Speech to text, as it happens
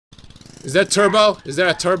Is that turbo? Is there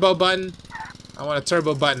a turbo button? I want a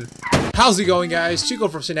turbo button. How's it going, guys? Chico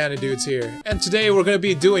from Shenanidudes here. And today we're going to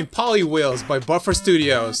be doing Poly Wheels by Buffer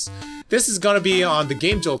Studios. This is going to be on the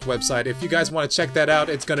GameJolt website. If you guys want to check that out,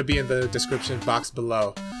 it's going to be in the description box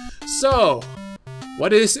below. So,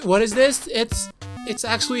 what is this? It's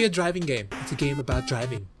actually a driving game. It's a game about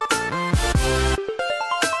driving.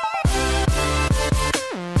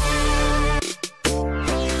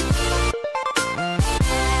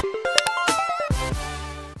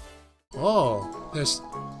 Oh, there's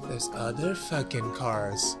other fucking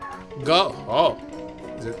cars. Go. Oh,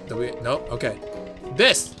 is it the way? No. Okay.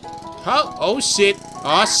 This. How? Oh shit.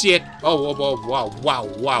 Oh shit. Oh whoa, whoa, wow, wow,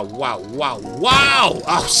 wow, wow, wow, wow.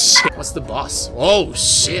 Oh shit. What's the boss? Oh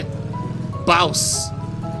shit. Boss.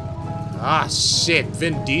 Ah shit.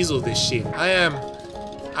 Vin Diesel this shit.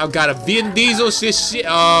 I've got a Vin Diesel this shit.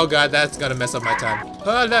 Oh god, that's gonna mess up my time.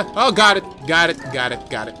 Oh, got it. Got it. Got it.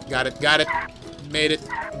 Got it. Got it. Got it. Made it.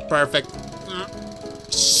 Perfect.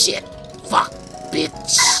 Shit. Fuck.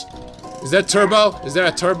 Bitch. Is that turbo? Is there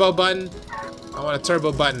a turbo button? I want a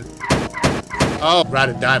turbo button. Oh, ride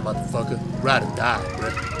or die, motherfucker. Ride or die, bro.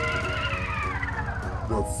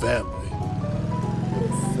 We're family.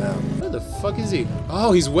 We're family. Where the fuck is he?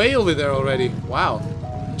 Oh, he's way over there already. Wow.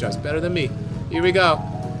 He drives better than me. Here we go.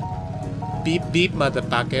 Beep, beep,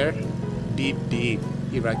 motherfucker. Beep, beep.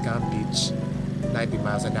 Here I come, bitch. 90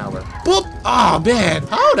 miles an hour. Boop! Oh, man.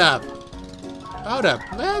 Hold up. Hold up.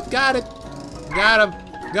 Got it. Got him.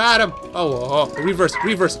 Got him. Oh, reverse,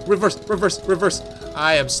 reverse, reverse, reverse, reverse.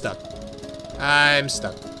 I am stuck. I'm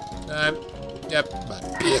stuck. Yep, but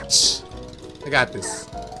bitch. I got this.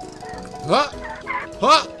 Huh?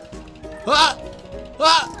 Huh? Huh?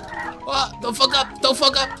 Huh? Huh? Don't fuck up. Don't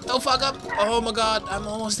fuck up. Don't fuck up. Oh my god, I'm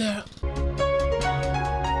almost there.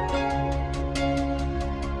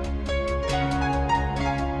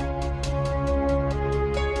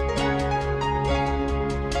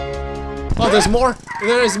 Oh, there's more!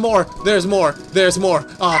 There's more! There's more! There's more!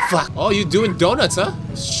 Oh, fuck! Oh, you doing donuts, huh?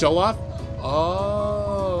 Show off?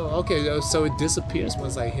 Oh, okay, so it disappears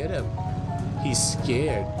once I hit him. He's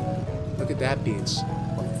scared. Look at that bitch.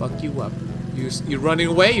 I'll fuck you up. You running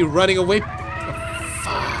away? You running away? Oh,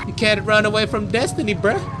 fuck! You can't run away from destiny,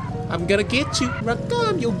 bruh. I'm gonna get you.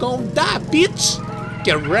 Rakam, you're gonna die, bitch!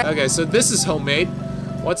 Get wrecked. Okay, so this is homemade.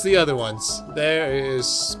 What's the other ones? There is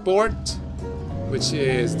sport, which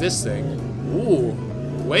is this thing. Ooh,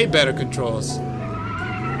 way better controls.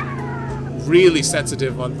 Really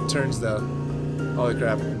sensitive on turns though. Holy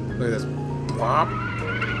crap. Look at this. Plop.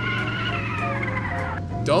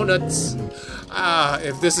 Donuts. Ah,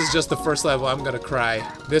 if this is just the first level, I'm gonna cry.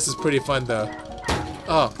 This is pretty fun though.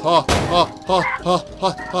 Oh, oh, oh, oh, oh,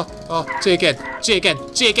 oh, oh, oh. Chicken, chicken,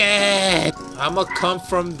 chicken! I'ma come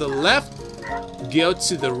from the left, go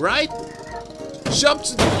to the right, jump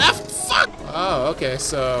to the left. Fuck! Oh, okay,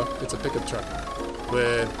 so it's a pickup truck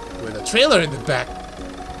with a trailer in the back.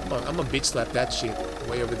 Oh, I'm gonna bitch slap that shit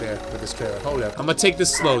way over there with this trailer. Hold up. I'm gonna take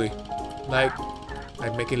this slowly. Like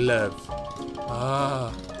making love.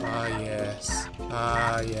 Ah, yes.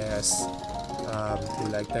 Ah, yes. You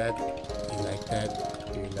like that? You like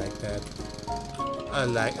that? Do you like that? I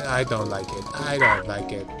don't like it. I don't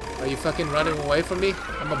like it. Are you fucking running away from me?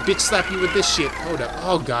 I'm gonna bitch slap you with this shit. Hold up.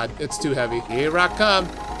 Oh god, it's too heavy. Here I come.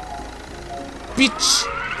 Bitch!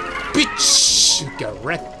 Bitch! Get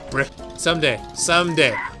wrecked, bruh. Someday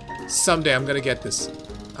I'm gonna get this.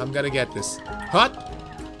 I'm gonna get this. Hot!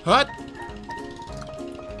 Hot!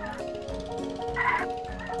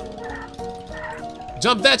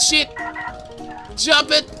 Jump that shit!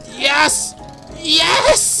 Jump it! Yes!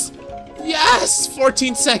 Yes! Yes!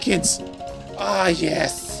 14 seconds! Ah,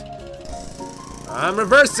 yes! I'm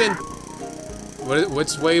reversing!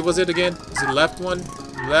 Which way was it again? Is it left one?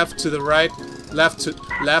 Left to the right? Left to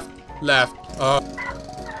left, left.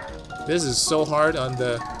 This is so hard on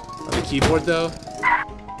the keyboard though.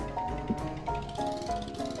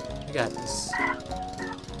 I got this.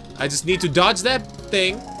 I just need to dodge that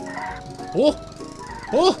thing. Oh!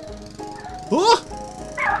 Oh! Oh!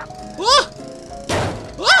 Oh!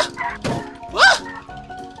 Oh! Oh!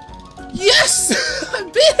 Yes! I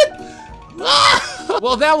beat it! Ah!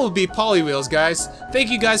 Well, that will be Poly Wheels, guys. Thank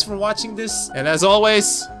you guys for watching this, and as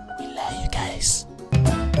always, we love you guys.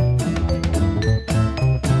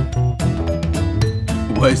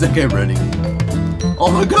 Why is that guy running?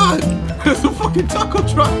 Oh my god! It's a fucking taco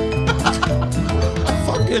truck! I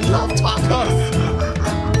fucking love tacos!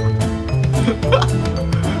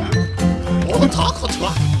 Oh, taco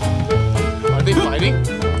truck! Are they fighting?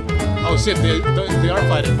 Oh shit, they are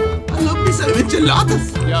fighting. I love me some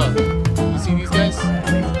enchiladas! Yo, you see these guys?